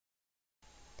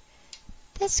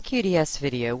This QDS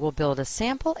video will build a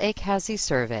sample ACASI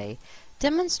survey,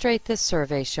 demonstrate this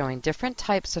survey showing different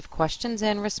types of questions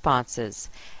and responses,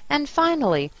 and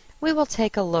finally, we will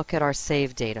take a look at our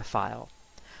saved data file.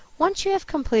 Once you have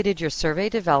completed your survey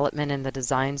development in the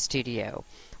Design Studio,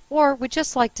 or would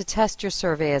just like to test your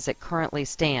survey as it currently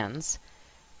stands,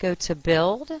 go to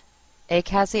Build,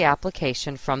 ACASI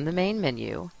Application from the main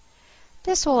menu.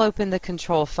 This will open the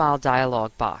Control File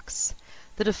dialog box.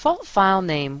 The default file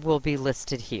name will be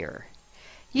listed here.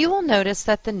 You will notice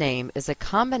that the name is a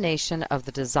combination of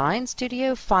the Design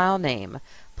Studio file name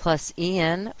plus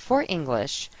EN for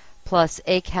English plus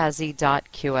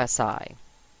acasi.qsi.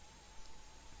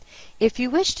 If you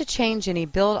wish to change any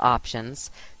build options,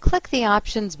 click the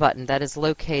Options button that is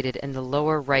located in the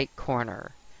lower right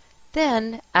corner.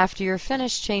 Then, after you're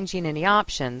finished changing any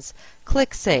options,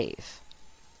 click Save.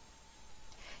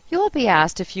 You will be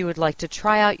asked if you would like to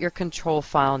try out your control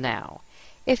file now.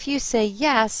 If you say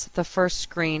yes, the first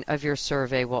screen of your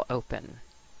survey will open.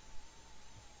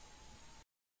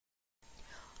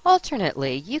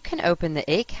 Alternately, you can open the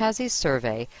ACASI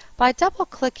survey by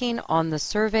double-clicking on the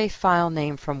survey file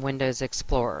name from Windows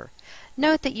Explorer.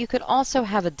 Note that you could also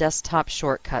have a desktop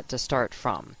shortcut to start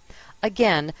from.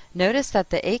 Again, notice that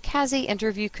the ACASI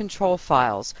interview control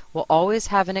files will always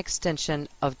have an extension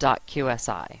of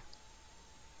 .qsi.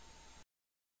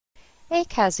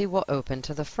 ACASI will open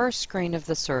to the first screen of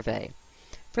the survey.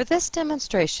 For this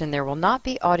demonstration, there will not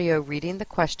be audio reading the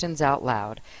questions out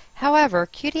loud. However,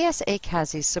 QDS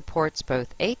ACASI supports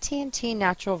both AT&T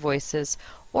Natural Voices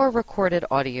or recorded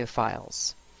audio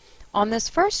files. On this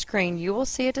first screen, you will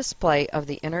see a display of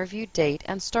the interview date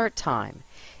and start time.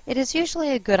 It is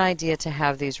usually a good idea to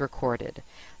have these recorded.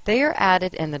 They are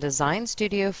added in the Design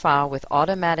Studio file with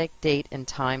automatic date and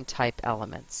time type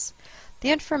elements.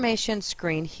 The information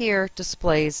screen here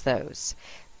displays those.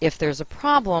 If there's a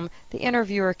problem, the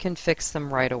interviewer can fix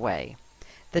them right away.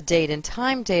 The date and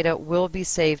time data will be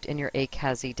saved in your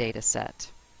ACASI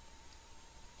dataset.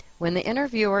 When the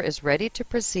interviewer is ready to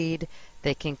proceed,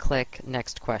 they can click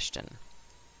Next Question.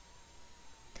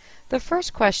 The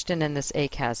first question in this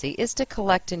ACASI is to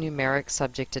collect a numeric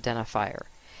subject identifier.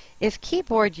 If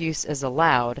keyboard use is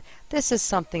allowed, this is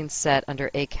something set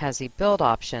under ACASI Build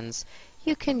Options.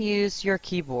 You can use your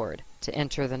keyboard to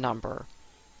enter the number.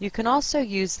 You can also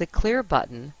use the Clear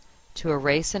button to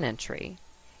erase an entry,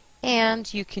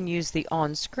 and you can use the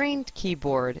on-screen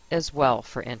keyboard as well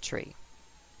for entry.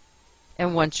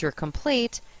 And once you're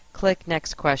complete, click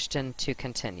Next Question to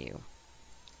continue.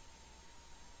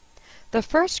 The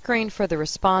first screen for the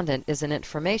respondent is an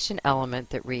information element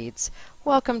that reads,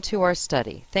 "Welcome to our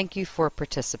study. Thank you for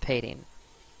participating."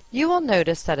 You will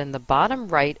notice that in the bottom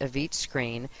right of each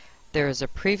screen, there is a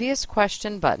Previous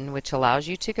Question button which allows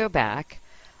you to go back,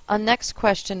 a Next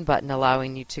Question button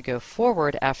allowing you to go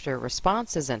forward after a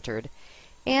response is entered,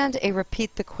 and a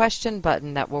Repeat the Question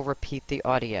button that will repeat the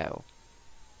audio.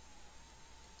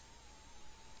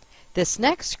 This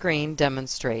next screen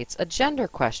demonstrates a gender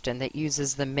question that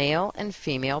uses the male and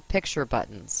female picture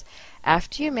buttons.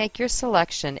 After you make your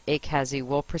selection, ACASI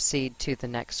will proceed to the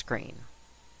next screen.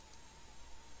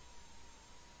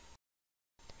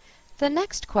 The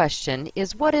next question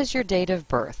is, what is your date of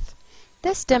birth?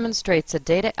 This demonstrates a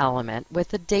data element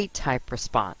with a date type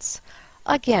response.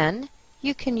 Again,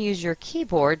 you can use your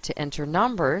keyboard to enter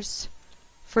numbers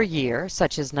for year,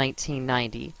 such as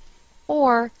 1990,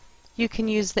 or you can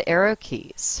use the arrow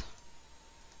keys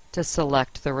to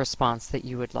select the response that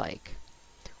you would like.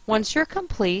 Once you're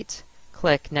complete,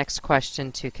 click Next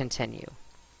Question to continue.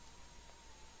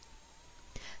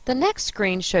 The next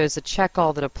screen shows a Check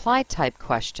All That Apply type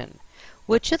question.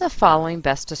 Which of the following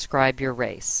best describe your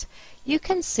race? You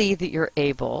can see that you're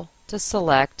able to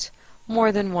select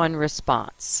more than one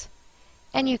response,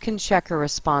 and you can check a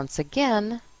response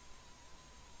again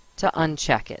to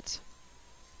uncheck it.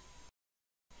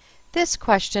 This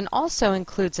question also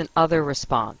includes an Other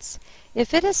response.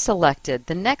 If it is selected,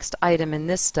 the next item in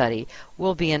this study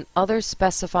will be an Other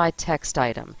Specified Text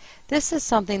item. This is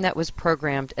something that was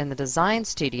programmed in the Design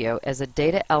Studio as a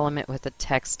data element with a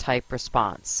text type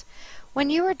response. When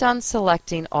you are done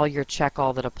selecting all your Check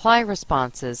All That Apply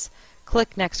responses,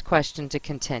 click Next Question to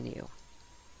continue.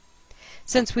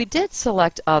 Since we did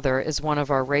select Other as one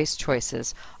of our race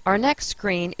choices, our next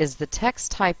screen is the text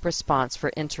type response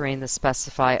for entering the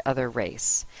Specify Other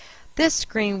race. This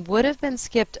screen would have been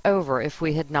skipped over if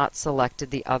we had not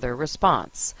selected the Other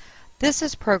response. This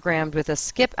is programmed with a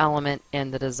skip element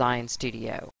in the Design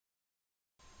Studio.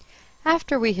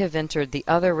 After we have entered the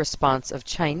Other response of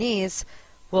Chinese,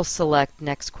 we'll select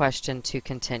Next Question to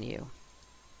continue.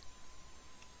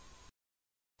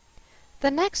 The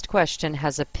next question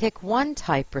has a pick one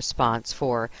type response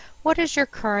for what is your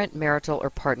current marital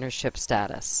or partnership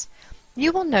status?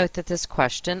 You will note that this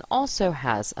question also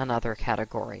has another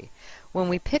category. When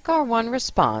we pick our one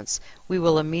response, we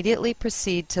will immediately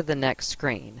proceed to the next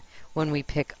screen. When we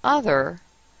pick other,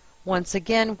 once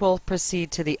again we'll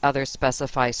proceed to the other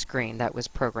specify screen that was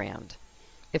programmed.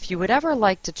 If you would ever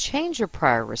like to change your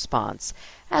prior response,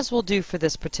 as we'll do for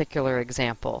this particular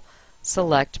example,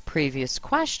 select Previous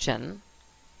Question,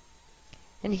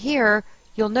 and here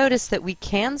you'll notice that we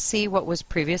can see what was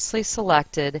previously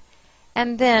selected,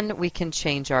 and then we can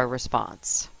change our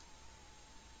response.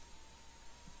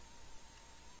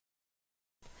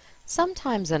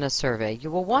 Sometimes in a survey you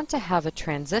will want to have a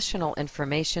transitional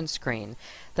information screen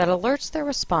that alerts the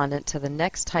respondent to the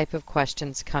next type of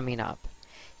questions coming up.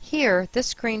 Here, this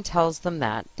screen tells them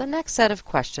that the next set of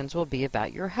questions will be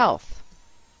about your health.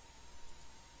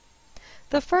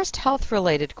 The first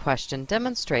health-related question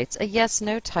demonstrates a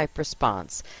yes-no type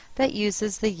response that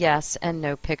uses the yes and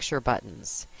no picture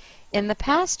buttons. In the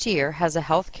past year, has a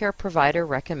healthcare provider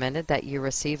recommended that you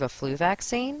receive a flu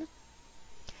vaccine?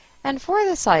 And for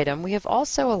this item, we have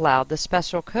also allowed the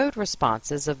special code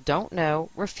responses of don't know,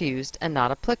 refused, and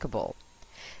not applicable.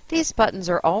 These buttons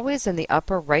are always in the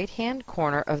upper right-hand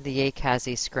corner of the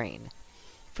ACASI screen.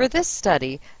 For this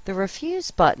study, the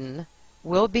refuse button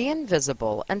will be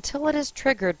invisible until it is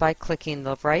triggered by clicking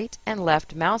the right and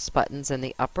left mouse buttons in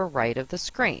the upper right of the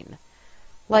screen,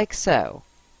 like so.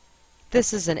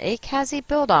 This is an ACASI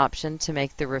build option to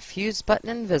make the refuse button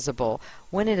invisible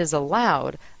when it is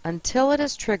allowed until it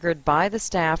is triggered by the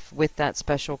staff with that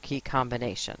special key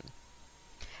combination.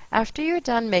 After you're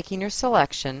done making your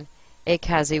selection,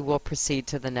 ACASI will proceed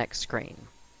to the next screen.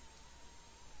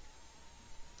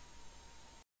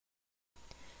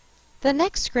 The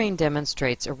next screen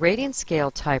demonstrates a rating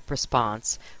scale type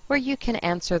response where you can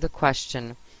answer the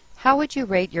question, how would you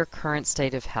rate your current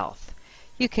state of health?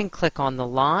 You can click on the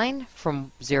line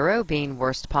from 0 being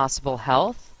worst possible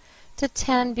health to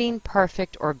 10 being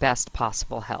perfect or best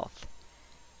possible health.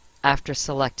 After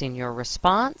selecting your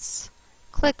response,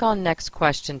 click on Next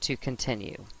Question to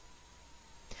continue.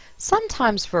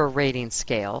 Sometimes for a rating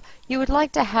scale, you would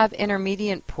like to have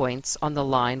intermediate points on the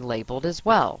line labeled as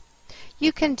well.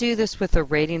 You can do this with a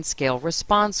rating scale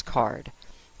response card.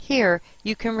 Here,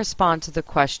 you can respond to the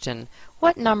question,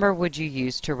 what number would you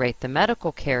use to rate the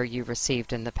medical care you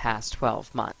received in the past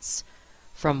 12 months?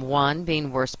 From 1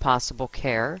 being worst possible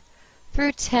care,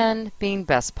 through 10 being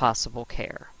best possible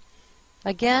care.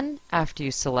 Again, after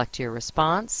you select your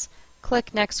response,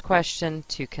 click Next Question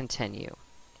to continue.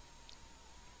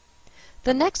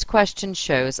 The next question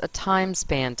shows a time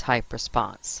span type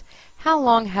response. How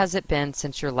long has it been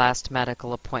since your last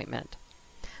medical appointment?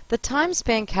 The time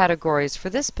span categories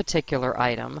for this particular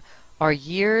item are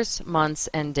years, months,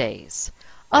 and days.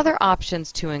 Other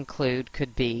options to include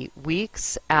could be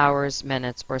weeks, hours,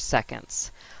 minutes, or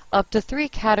seconds. Up to 3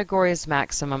 categories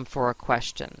maximum for a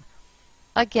question.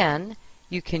 Again,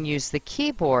 you can use the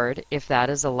keyboard if that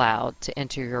is allowed to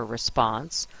enter your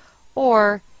response,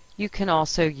 or you can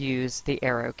also use the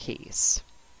arrow keys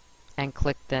and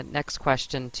click the next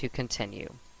question to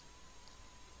continue.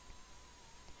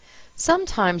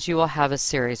 Sometimes you will have a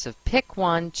series of pick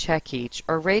one, check each,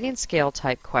 or rating scale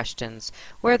type questions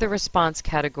where the response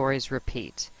categories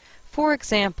repeat. For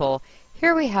example,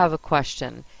 here we have a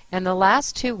question, in the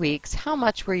last 2 weeks, how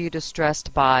much were you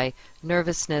distressed by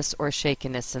nervousness or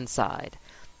shakiness inside?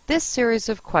 This series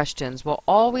of questions will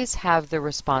always have the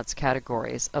response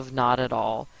categories of not at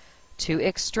all to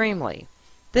extremely.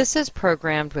 This is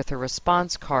programmed with a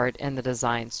response card in the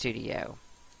Design Studio.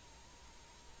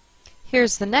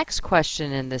 Here's the next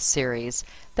question in this series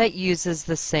that uses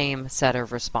the same set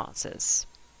of responses.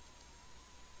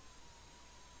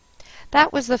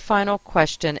 That was the final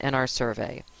question in our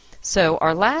survey. So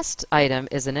our last item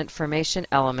is an information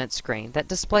element screen that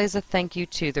displays a thank you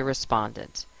to the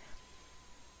respondent.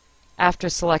 After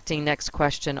selecting Next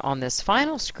Question on this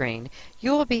final screen,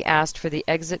 you will be asked for the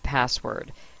exit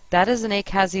password. That is an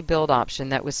ACASI build option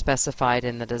that was specified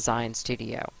in the Design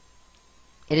Studio.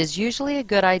 It is usually a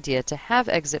good idea to have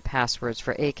exit passwords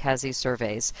for ACASI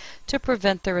surveys to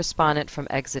prevent the respondent from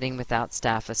exiting without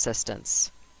staff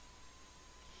assistance.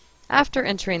 After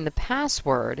entering the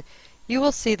password, you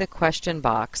will see the question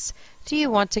box, do you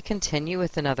want to continue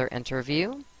with another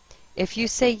interview? If you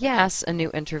say yes, a new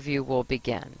interview will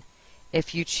begin.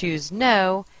 If you choose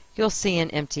no, you'll see an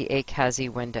empty ACASI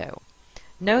window.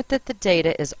 Note that the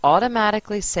data is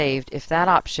automatically saved if that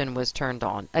option was turned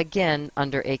on, again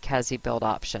under ACASI build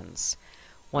options.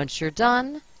 Once you're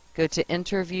done, go to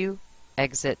Interview,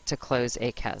 Exit to close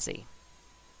ACASI.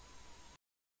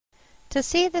 To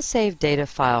see the saved data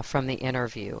file from the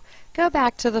interview, go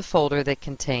back to the folder that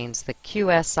contains the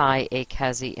QSI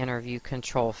ACASI interview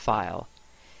control file.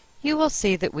 You will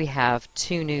see that we have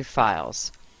two new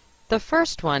files. The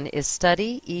first one is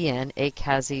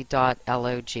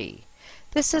study.en.acasi.log.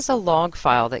 This is a log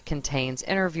file that contains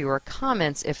interviewer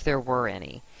comments if there were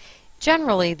any.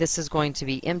 Generally, this is going to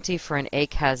be empty for an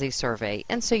ACASI survey,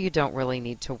 and so you don't really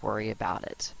need to worry about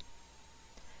it.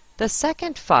 The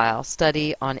second file,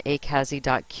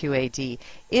 study.on.acasi.qad,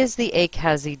 is the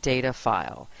ACASI data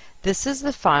file. This is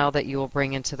the file that you will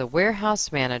bring into the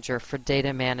Warehouse Manager for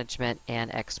data management and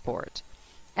export.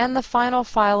 And the final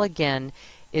file again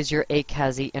is your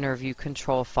ACASI interview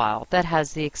control file that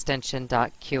has the extension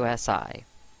 .qsi.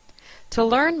 To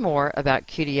learn more about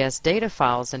QDS data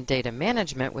files and data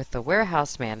management with the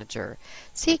Warehouse Manager,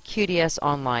 see QDS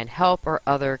Online Help or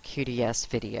other QDS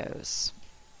videos.